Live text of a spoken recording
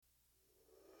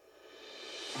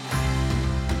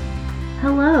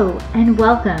Hello, and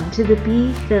welcome to the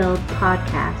Be Filled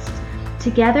podcast.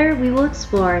 Together, we will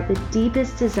explore the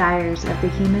deepest desires of the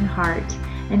human heart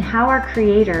and how our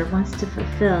Creator wants to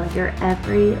fulfill your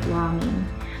every longing.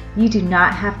 You do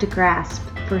not have to grasp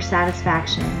for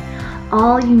satisfaction.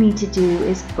 All you need to do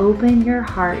is open your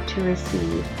heart to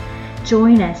receive.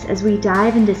 Join us as we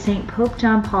dive into St. Pope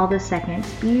John Paul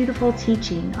II's beautiful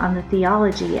teaching on the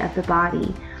theology of the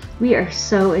body. We are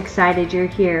so excited you're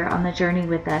here on the journey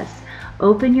with us.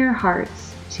 Open your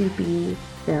hearts to be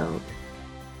filled.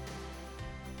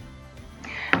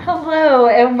 Hello,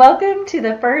 and welcome to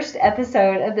the first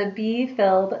episode of the Be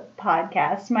Filled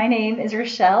podcast. My name is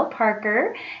Rochelle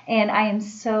Parker, and I am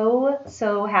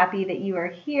so happy that you are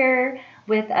here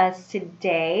with us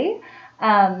today.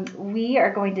 We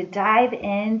are going to dive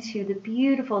into the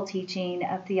beautiful teaching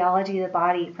of theology of the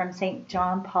body from St.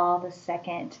 John Paul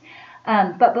II.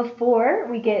 But before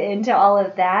we get into all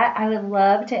of that, I would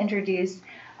love to introduce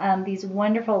these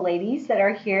wonderful ladies that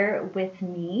are here with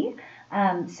me.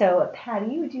 So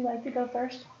Patty, would you like to go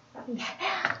first?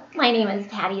 My name is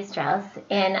Patty Strauss,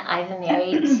 and I've been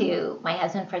married to my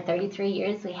husband for 33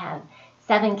 years. We have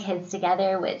 7 kids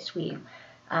together, which we've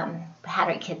had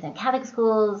our kids in Catholic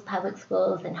schools, public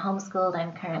schools, and homeschooled.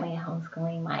 I'm currently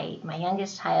homeschooling my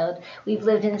youngest child. We've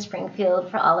lived in Springfield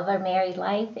for all of our married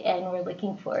life, and we're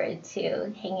looking forward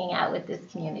to hanging out with this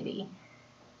community.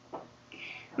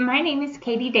 My name is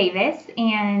Katie Davis,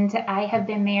 and I have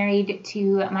been married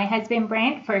to my husband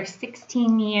Brent for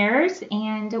 16 years,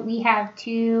 and we have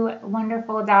 2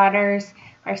 wonderful daughters,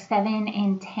 are 7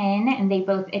 and 10, and they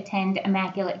both attend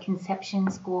Immaculate Conception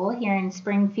School here in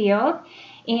Springfield.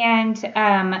 And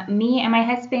me and my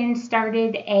husband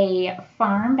started a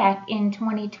farm back in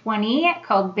 2020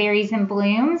 called Berries and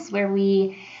Blooms, where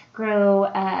we grow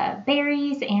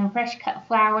berries and fresh cut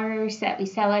flowers that we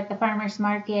sell at the farmers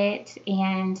market,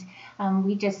 and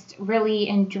we just really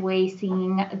enjoy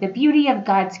seeing the beauty of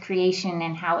God's creation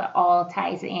and how it all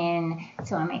ties in.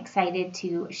 So I'm excited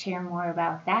to share more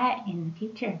about that in the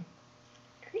future.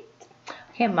 Great.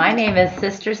 Okay, my name is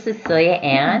Sister Cecilia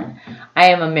Ann.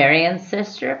 I am a Marian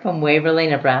sister from Waverly,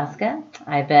 Nebraska.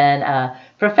 I've been a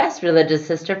professed religious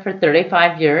sister for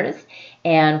 35 years.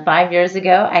 And 5 years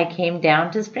ago, I came down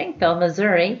to Springfield,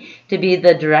 Missouri to be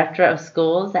the director of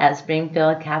schools at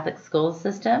Springfield Catholic School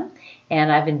System.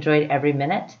 And I've enjoyed every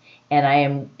minute. And I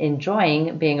am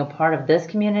enjoying being a part of this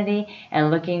community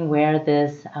and looking where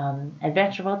this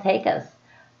adventure will take us.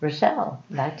 Rochelle,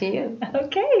 back to you.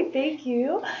 Okay, thank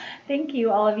you. Thank you,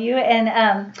 all of you.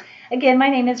 And again, my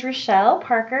name is Rochelle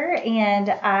Parker, and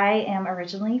I am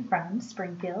originally from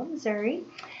Springfield, Missouri.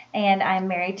 And I'm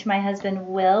married to my husband,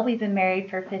 Will. We've been married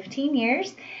for 15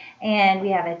 years, and we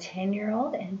have a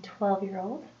 10-year-old and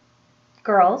 12-year-old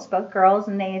girls, both girls,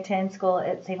 and they attend school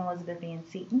at St. Elizabethan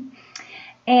Seton.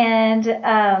 And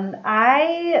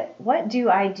what do?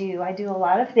 I do a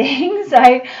lot of things.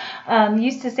 I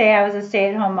used to say I was a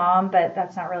stay-at-home mom, but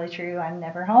that's not really true. I'm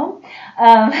never home.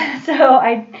 So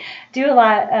I do a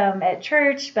lot at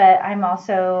church, but I'm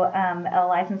also a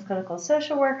licensed clinical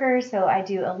social worker, so I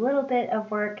do a little bit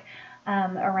of work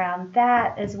around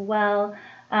that as well.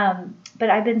 But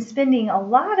I've been spending a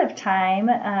lot of time,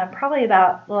 probably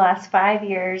about the last 5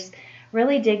 years,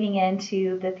 really digging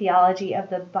into the theology of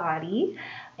the body.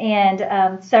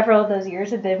 And several of those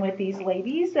years have been with these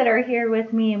ladies that are here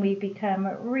with me, and we've become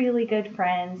really good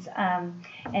friends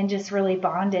and just really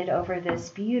bonded over this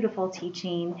beautiful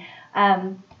teaching.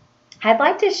 I'd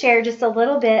like to share just a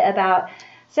little bit about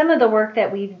some of the work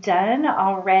that we've done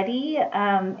already,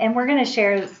 and we're going to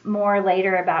share more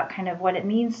later about kind of what it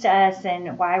means to us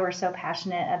and why we're so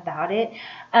passionate about it.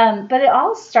 But it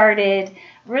all started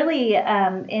really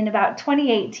in about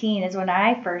 2018 is when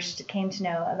I first came to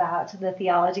know about the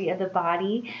theology of the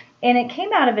body, and it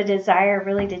came out of a desire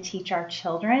really to teach our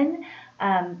children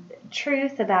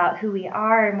truth about who we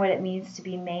are and what it means to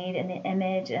be made in the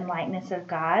image and likeness of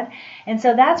God. And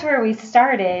so that's where we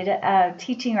started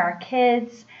teaching our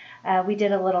kids. We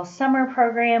did a little summer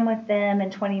program with them in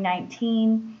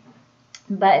 2019,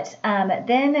 but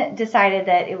then decided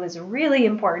that it was really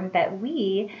important that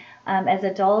we, as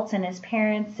adults and as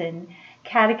parents and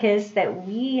catechists, that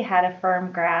we had a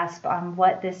firm grasp on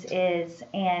what this is,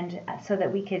 and so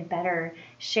that we could better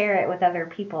share it with other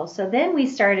people. So then we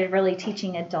started really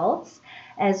teaching adults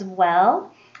as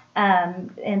well.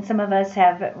 And some of us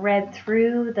have read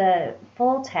through the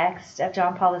full text of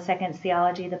John Paul II's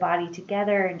Theology of the Body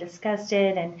together and discussed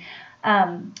it.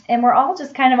 And we're all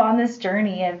just kind of on this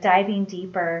journey of diving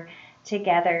deeper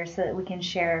together so that we can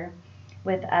share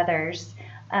with others.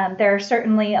 There are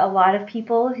certainly a lot of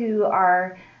people who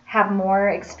have more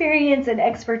experience and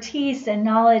expertise and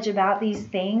knowledge about these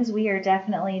things. We are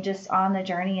definitely just on the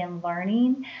journey and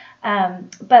learning.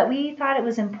 But we thought it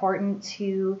was important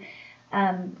to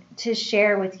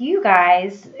share with you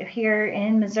guys here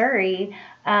in Missouri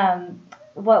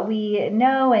what we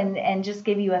know and just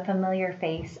give you a familiar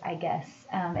face, I guess,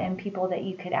 and people that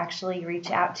you could actually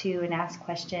reach out to and ask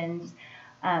questions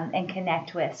and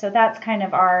connect with. So that's kind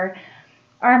of our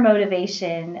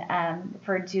motivation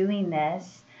for doing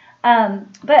this.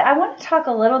 But I want to talk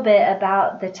a little bit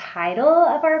about the title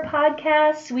of our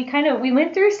podcast. We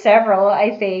went through several,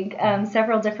 I think,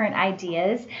 several different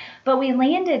ideas, but we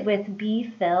landed with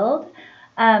Be Filled.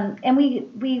 And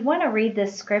we want to read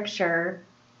this scripture.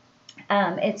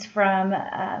 It's from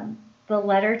the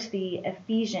letter to the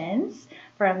Ephesians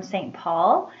from St.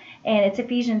 Paul, and it's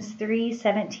Ephesians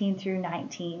 3:17 through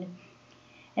 19.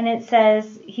 And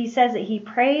he says that he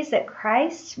prays that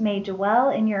Christ may dwell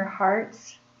in your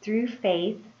hearts through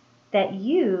faith, that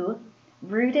you,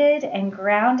 rooted and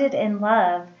grounded in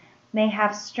love, may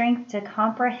have strength to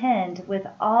comprehend with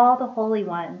all the holy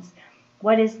ones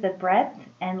what is the breadth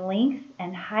and length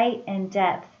and height and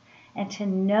depth, and to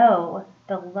know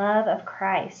the love of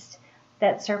Christ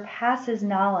that surpasses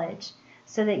knowledge,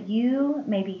 so that you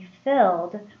may be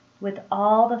filled with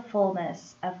all the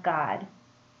fullness of God.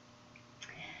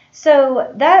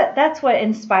 So that's what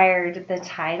inspired the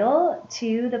title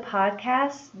to the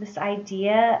podcast, this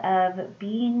idea of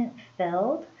being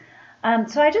filled.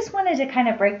 So I just wanted to kind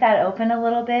of break that open a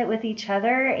little bit with each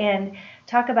other and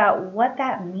talk about what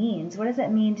that means. What does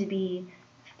it mean to be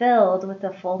filled with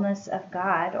the fullness of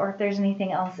God? Or if there's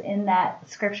anything else in that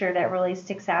scripture that really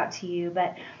sticks out to you.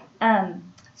 But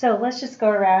so let's just go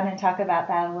around and talk about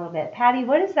that a little bit. Patty,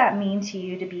 what does that mean to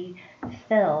you to be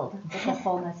filled with the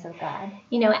fullness of God?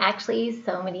 Actually,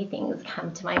 so many things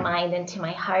come to my mind and to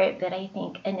my heart, but I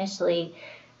think initially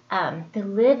the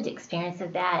lived experience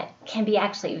of that can be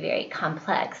actually very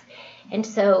complex. And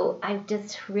so I've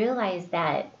just realized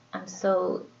that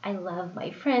I love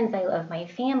my friends, I love my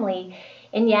family,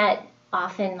 and yet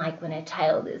often, like when a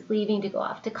child is leaving to go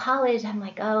off to college, I'm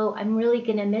like, oh, I'm really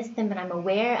going to miss them, but I'm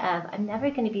aware of I'm never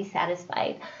going to be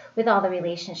satisfied with all the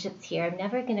relationships here. I'm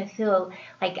never going to feel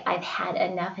like I've had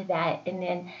enough of that. And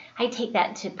then I take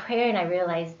that to prayer, and I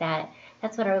realize that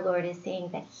that's what our Lord is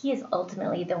saying, that He is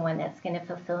ultimately the one that's going to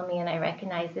fulfill me. And I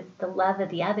recognize it's the love of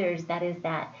the others that is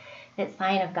that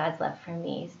sign of God's love for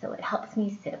me. So it helps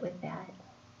me sit with that.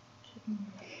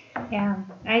 Yeah,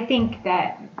 I think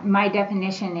that my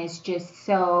definition is just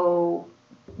so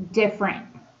different,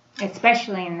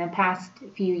 especially in the past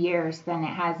few years than it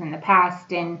has in the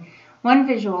past. And one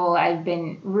visual I've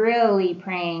been really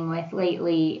praying with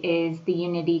lately is the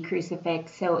Unity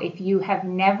Crucifix. So if you have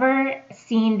never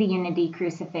seen the Unity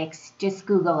Crucifix, just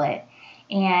Google it.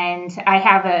 And I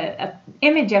have a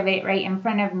image of it right in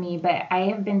front of me, but I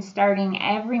have been starting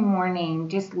every morning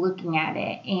just looking at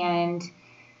it. And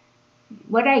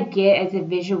what I get as a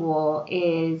visual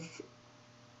is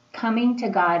coming to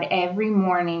God every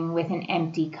morning with an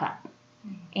empty cup.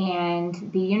 And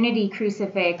the Unity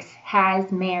Crucifix has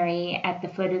Mary at the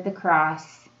foot of the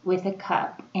cross with a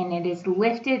cup, and it is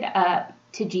lifted up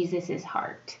to Jesus's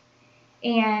heart.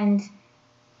 And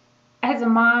as a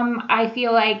mom, I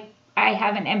feel like I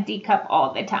have an empty cup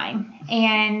all the time.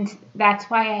 And that's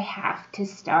why I have to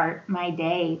start my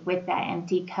day with that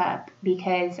empty cup,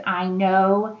 because I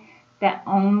know that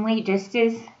only, just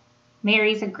as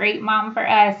Mary's a great mom for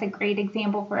us, a great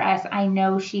example for us, I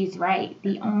know she's right.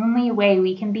 The only way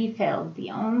we can be filled,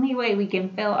 the only way we can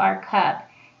fill our cup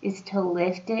is to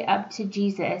lift it up to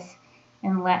Jesus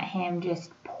and let Him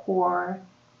just pour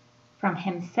from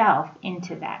Himself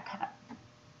into that cup.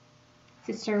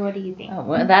 Sister, what do you think? Oh,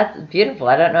 well, that's beautiful.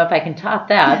 I don't know if I can top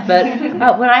that.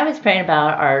 But when I was praying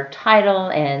about our title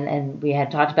and we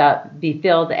had talked about Be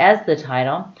Filled as the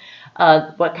title,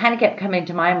 what kind of kept coming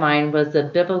to my mind was the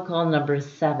biblical number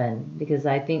 7, because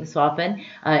I think so often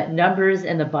numbers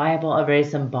in the Bible are very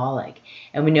symbolic.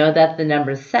 And we know that the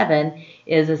number 7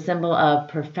 is a symbol of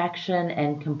perfection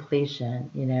and completion.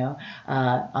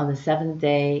 On the 7th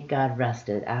day, God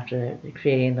rested after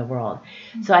creating the world.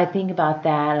 So I think about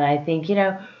that, and I think,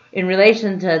 in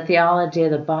relation to theology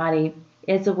of the body,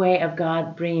 it's a way of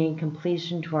God bringing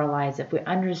completion to our lives. If we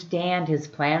understand His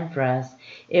plan for us,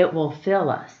 it will fill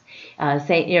us.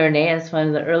 St. Irenaeus, one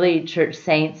of the early church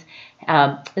saints,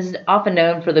 is often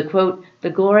known for the quote, "The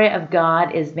glory of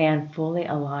God is man fully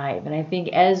alive." And I think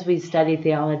as we study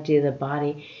theology of the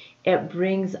body, it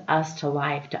brings us to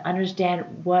life, to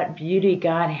understand what beauty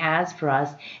God has for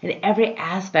us in every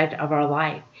aspect of our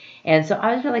life. And so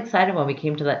I was really excited when we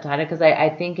came to that title because I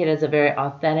think it is a very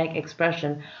authentic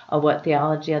expression of what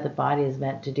theology of the body is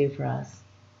meant to do for us.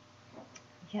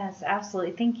 Yes,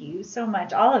 absolutely. Thank you so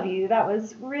much, all of you. That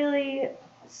was really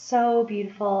so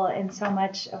beautiful, and so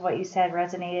much of what you said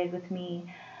resonated with me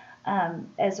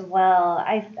as well.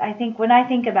 I think when I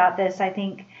think about this, I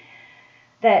think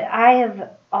that I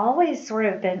have always sort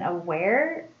of been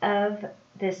aware of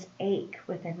this ache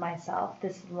within myself,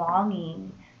 this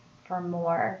longing for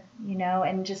more,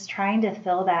 and just trying to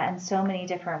fill that in so many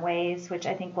different ways, which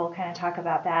I think we'll kind of talk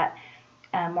about that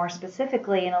more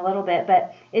specifically in a little bit.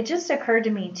 But it just occurred to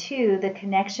me too, the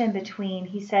connection between,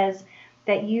 he says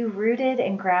that you rooted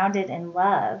and grounded in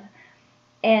love.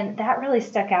 And that really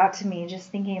stuck out to me,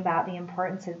 just thinking about the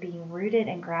importance of being rooted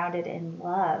and grounded in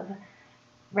love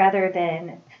rather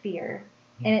than fear.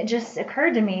 And it just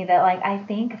occurred to me that, like, I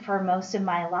think for most of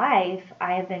my life,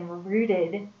 I have been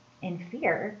rooted in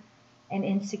fear and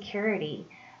insecurity.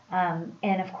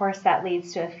 And of course, that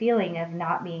leads to a feeling of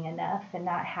not being enough and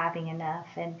not having enough.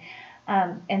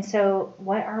 And so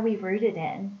what are we rooted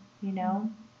in?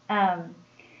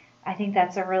 I think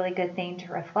that's a really good thing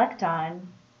to reflect on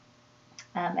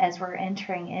as we're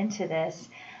entering into this.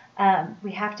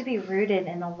 We have to be rooted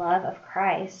in the love of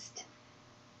Christ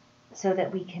so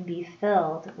that we can be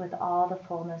filled with all the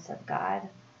fullness of God.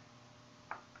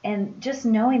 And just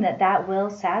knowing that that will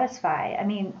satisfy. I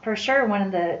mean, for sure, one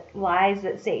of the lies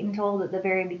that Satan told at the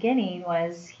very beginning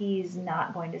was he's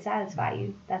not going to satisfy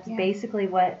you. That's basically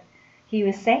what he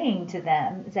was saying to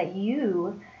them, is that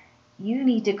you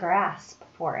need to grasp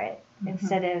for it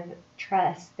instead of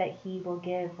trust that he will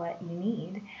give what you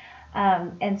need.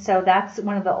 And so that's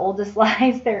one of the oldest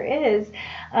lies there is.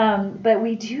 But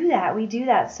we do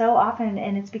that so often,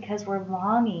 and it's because we're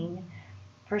longing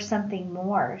for something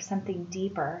more, something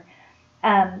deeper.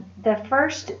 The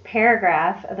first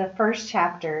paragraph of the first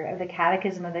chapter of the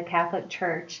Catechism of the Catholic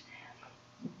Church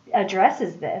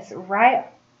addresses this right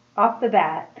off the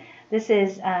bat. This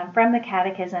is from the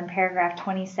Catechism, paragraph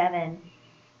 27.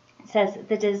 It says,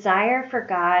 "The desire for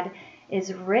God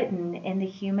is written in the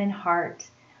human heart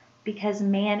because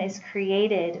man is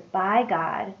created by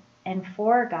God and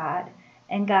for God,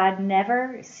 and God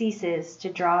never ceases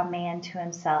to draw man to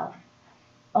himself.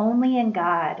 Only in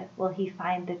God will he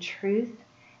find the truth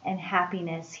and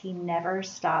happiness he never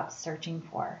stops searching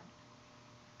for."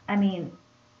 I mean,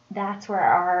 that's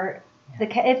where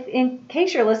if in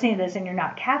case you're listening to this and you're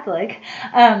not Catholic,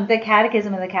 the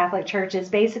Catechism of the Catholic Church is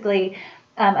basically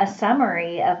a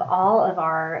summary of all of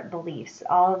our beliefs,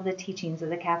 all of the teachings of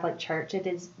the Catholic Church. It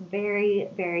is very,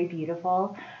 very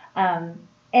beautiful. And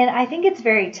I think it's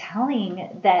very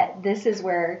telling that this is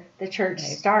where the church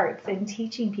starts in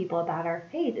teaching people about our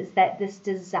faith, is that this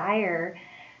desire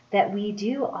that we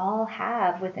do all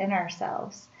have within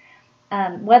ourselves,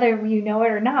 whether you know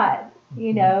it or not.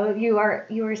 You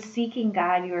are seeking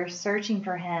God, you are searching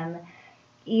for him,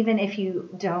 even if you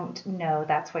don't know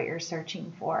that's what you're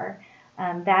searching for.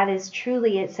 That is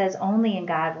truly, it says, only in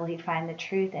God will he find the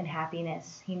truth and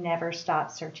happiness he never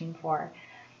stops searching for.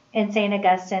 And St.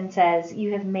 Augustine says,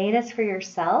 "You have made us for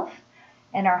yourself,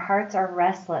 and our hearts are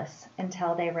restless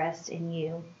until they rest in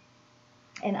you."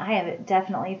 And I have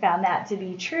definitely found that to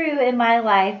be true in my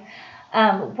life.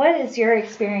 What has your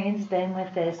experience been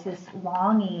with this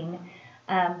longing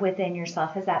within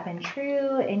yourself? Has that been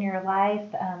true in your life?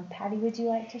 Patty, would you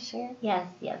like to share? Yes.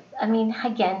 I mean,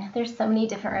 again, there's so many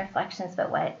different reflections,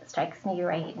 but what strikes me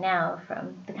right now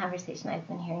from the conversation I've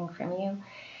been hearing from you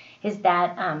is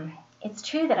that it's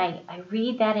true that I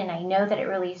read that and I know that it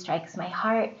really strikes my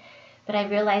heart, but I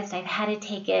realized I've had to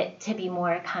take it to be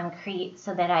more concrete,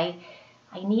 so that I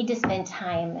need to spend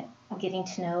time getting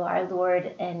to know our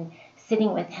Lord and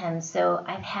sitting with him. So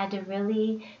I've had to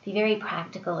really be very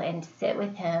practical and sit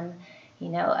with him,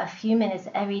 a few minutes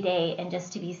every day, and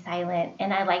just to be silent.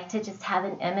 And I like to just have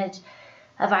an image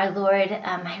of our Lord.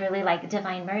 I really like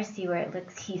Divine Mercy, where it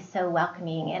looks, he's so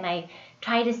welcoming. And I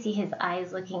try to see his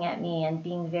eyes looking at me and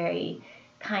being very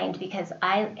kind, because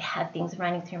I have things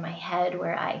running through my head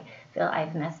where I feel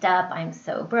I've messed up, I'm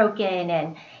so broken,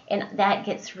 and that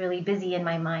gets really busy in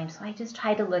my mind. So I just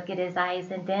try to look at his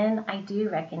eyes, and then I do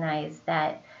recognize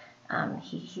that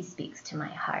he speaks to my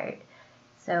heart.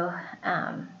 So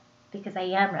because I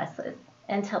am restless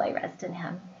until I rest in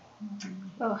him.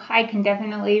 Well, I can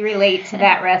definitely relate to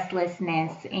that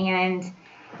restlessness, and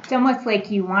it's almost like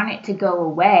you want it to go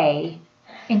away,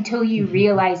 until you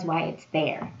realize why it's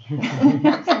there.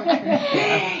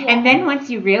 And then once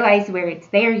you realize where it's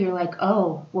there, you're like,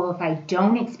 oh, well, if I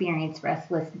don't experience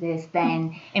restlessness,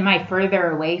 then am I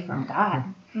further away from God?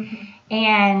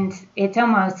 And it's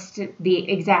almost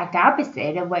the exact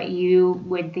opposite of what you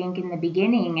would think in the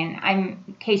beginning. And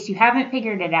in case you haven't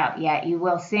figured it out yet, you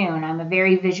will soon. I'm a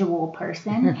very visual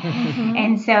person.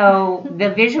 And so the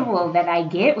visual that I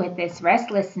get with this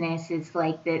restlessness is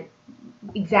like that,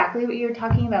 exactly what you're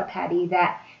talking about, Patty,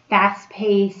 that fast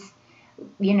pace,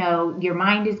 your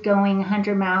mind is going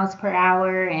 100 miles per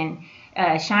hour. And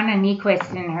Shauna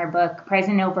Niequist, in her book,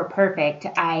 Present Over Perfect,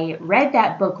 I read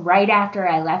that book right after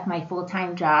I left my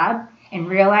full-time job and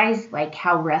realized like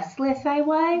how restless I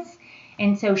was.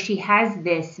 And so she has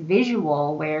this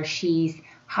visual where she's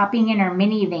hopping in her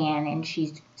minivan and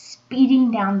she's speeding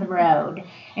down the road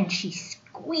and she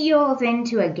squeals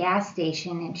into a gas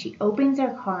station and she opens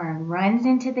her car and runs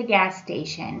into the gas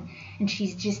station and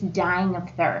she's just dying of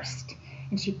thirst.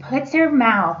 And she puts her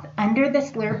mouth under the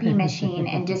Slurpee machine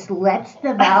and just lets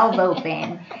the valve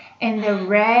open. And the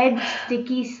red,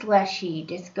 sticky slushy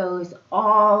just goes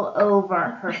all over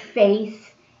her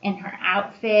face and her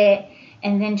outfit.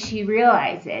 And then she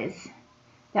realizes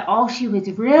that all she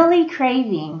was really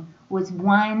craving was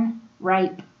one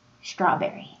ripe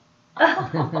strawberry.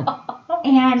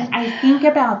 And I think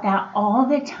about that all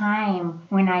the time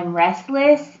when I'm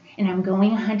restless and I'm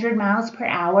going 100 miles per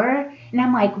hour. And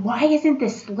I'm like, why isn't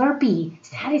this Slurpee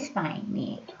satisfying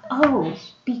me? Oh,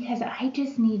 because I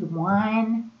just need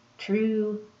one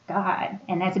true God.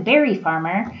 And as a berry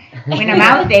farmer, when I'm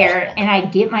out there and I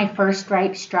get my first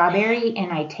ripe strawberry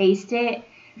and I taste it,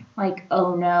 like,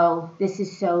 oh no, this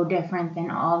is so different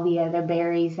than all the other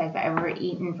berries I've ever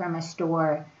eaten from a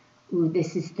store. Ooh,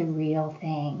 this is the real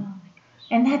thing. Oh,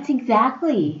 and that's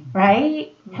exactly,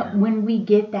 right? Yeah. When we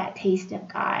get that taste of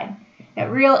God, that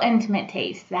real intimate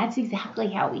taste, that's exactly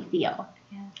how we feel.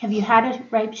 Yeah. Have you had a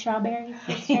ripe strawberry,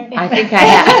 sister? I think I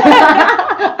have.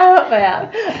 I hope I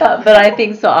have. But I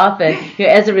think so often,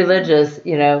 as a religious,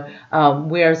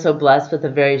 we are so blessed with a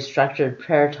very structured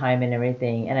prayer time and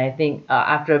everything. And I think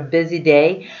after a busy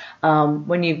day,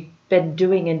 when you've been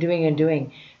doing and doing and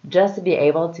doing, just to be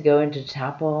able to go into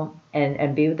chapel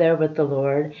and be there with the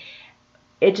Lord,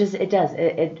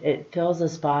 it fills a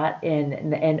spot,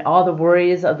 and all the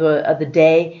worries of the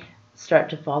day start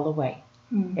to fall away.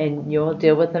 Mm-hmm. And you'll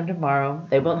deal with them tomorrow.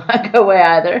 They will not go away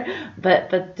either.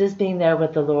 But just being there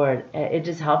with the Lord, it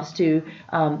just helps to,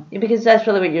 because that's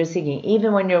really what you're seeking.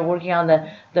 Even when you're working on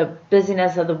the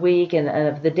busyness of the week and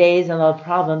of the days and all the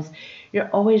problems, you're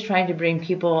always trying to bring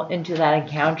people into that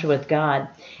encounter with God.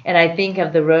 And I think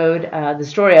of the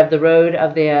story of the road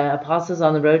of the apostles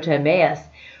on the road to Emmaus,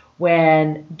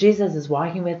 when Jesus is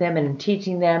walking with them and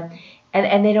teaching them,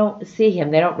 and they don't see him,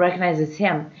 they don't recognize it's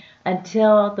him,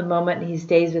 until the moment he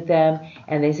stays with them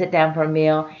and they sit down for a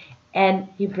meal and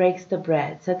he breaks the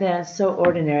bread, something that's so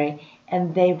ordinary,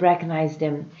 and they recognized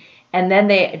him. And then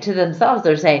they, to themselves,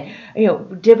 they're saying,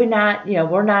 did we not,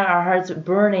 were not our hearts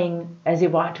burning as he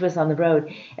walked to us on the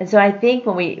road? And so I think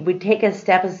when we take a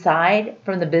step aside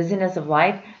from the busyness of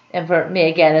life, and for me,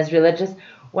 again, as religious,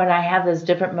 when I have those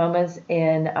different moments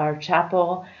in our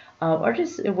chapel, or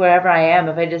just wherever I am,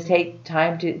 if I just take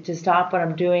time to stop what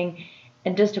I'm doing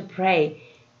and just to pray,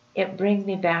 it brings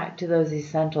me back to those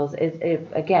essentials. It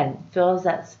again, fills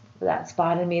that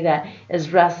spot in me that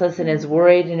is restless and is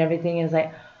worried and everything. Is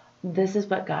like, this is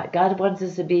what God wants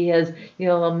us to be his,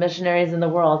 little missionaries in the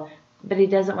world, but he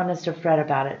doesn't want us to fret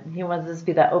about it. He wants us to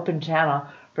be that open channel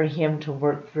for him to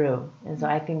work through. And so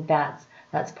I think that's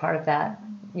part of that,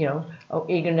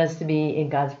 eagerness to be in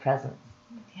God's presence.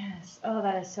 Yes. Oh,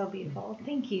 that is so beautiful.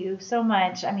 Thank you so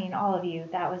much. I mean, all of you,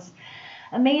 that was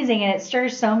amazing. And it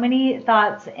stirs so many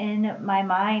thoughts in my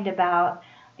mind about,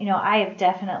 I have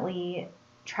definitely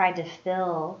tried to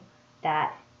fill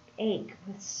that ache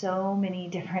with so many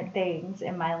different things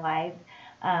in my life,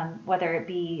 whether it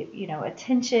be,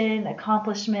 attention,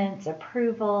 accomplishments,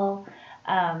 approval.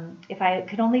 If I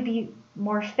could only be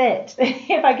more fit,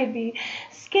 if I could be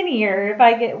skinnier, if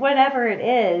I get whatever it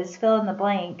is, fill in the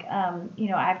blank.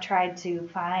 I've tried to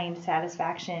find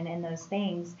satisfaction in those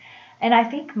things. And I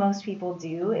think most people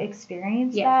do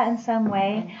experience that in some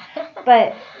way.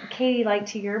 But Katie, like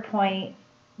to your point,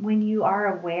 when you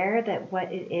are aware that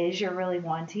what it is you're really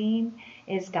wanting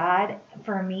is God,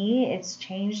 for me, it's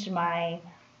changed my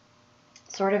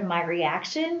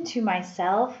reaction to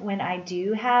myself when I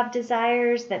do have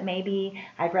desires that maybe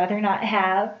I'd rather not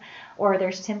have, or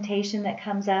there's temptation that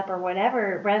comes up or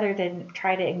whatever, rather than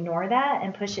try to ignore that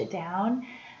and push it down.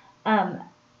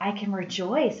 I can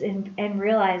rejoice and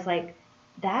realize, like,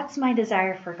 that's my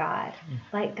desire for God.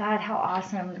 Like, God, how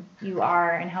awesome you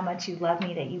are and how much you love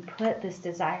me that you put this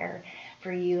desire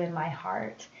for you in my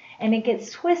heart. And it gets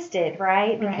twisted,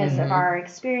 right? Because of our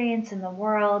experience in the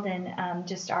world and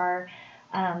just our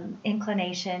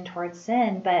inclination towards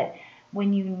sin. But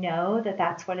when you know that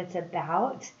that's what it's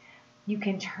about, you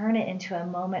can turn it into a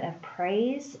moment of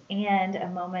praise and a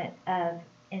moment of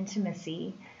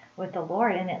intimacy with the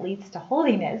Lord, and it leads to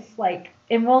holiness.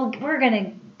 And we're going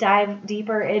to dive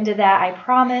deeper into that, I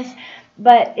promise.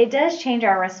 But it does change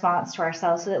our response to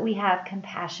ourselves so that we have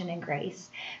compassion and grace,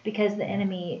 because the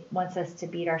enemy wants us to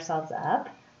beat ourselves up,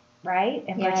 right?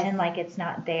 And pretend like it's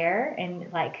not there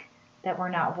and like that we're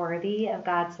not worthy of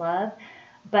God's love.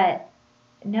 But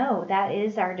no, that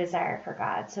is our desire for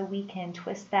God. So we can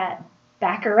twist that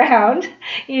back around,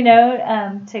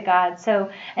 to God.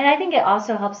 So, and I think it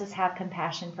also helps us have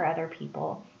compassion for other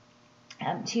people,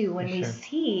 too. When we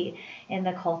see in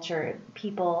the culture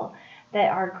people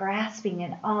that are grasping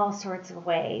in all sorts of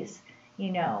ways,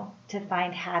 to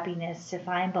find happiness, to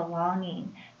find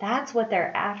belonging, that's what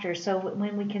they're after. So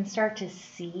when we can start to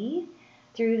see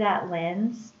through that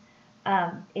lens,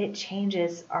 it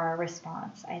changes our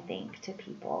response, I think, to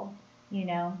people.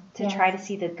 To try to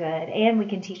see the good. And we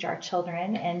can teach our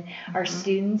children and our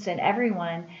students and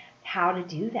everyone how to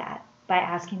do that by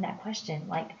asking that question,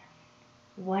 like,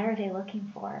 what are they looking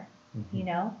for?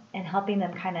 And helping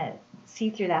them kind of see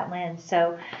through that lens.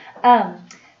 So,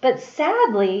 but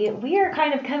sadly, we are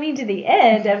kind of coming to the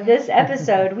end of this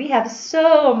episode. We have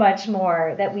so much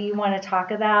more that we want to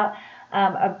talk about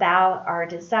our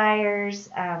desires,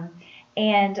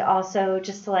 and also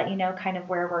just to let you know kind of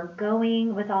where we're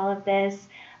going with all of this.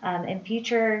 In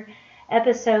future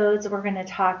episodes, we're going to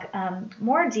talk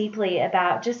more deeply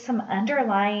about just some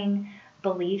underlying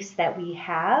beliefs that we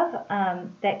have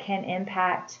that can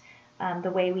impact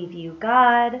the way we view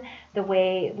God, the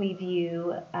way we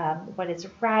view what is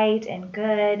right and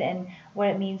good, and what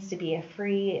it means to be a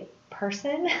free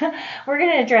person. We're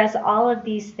going to address all of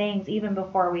these things even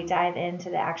before we dive into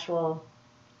the actual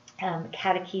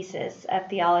catechesis of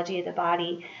theology of the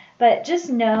body. But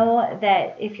just know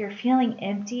that if you're feeling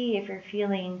empty, if you're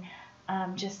feeling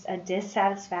just a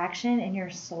dissatisfaction in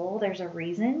your soul, there's a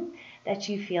reason that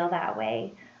you feel that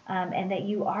way, and that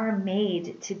you are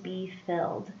made to be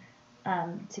filled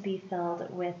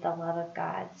with the love of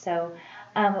God. So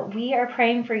we are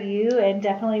praying for you and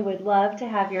definitely would love to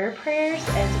have your prayers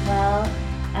as well.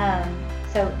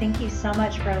 So thank you so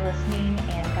much for listening,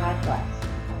 and God bless.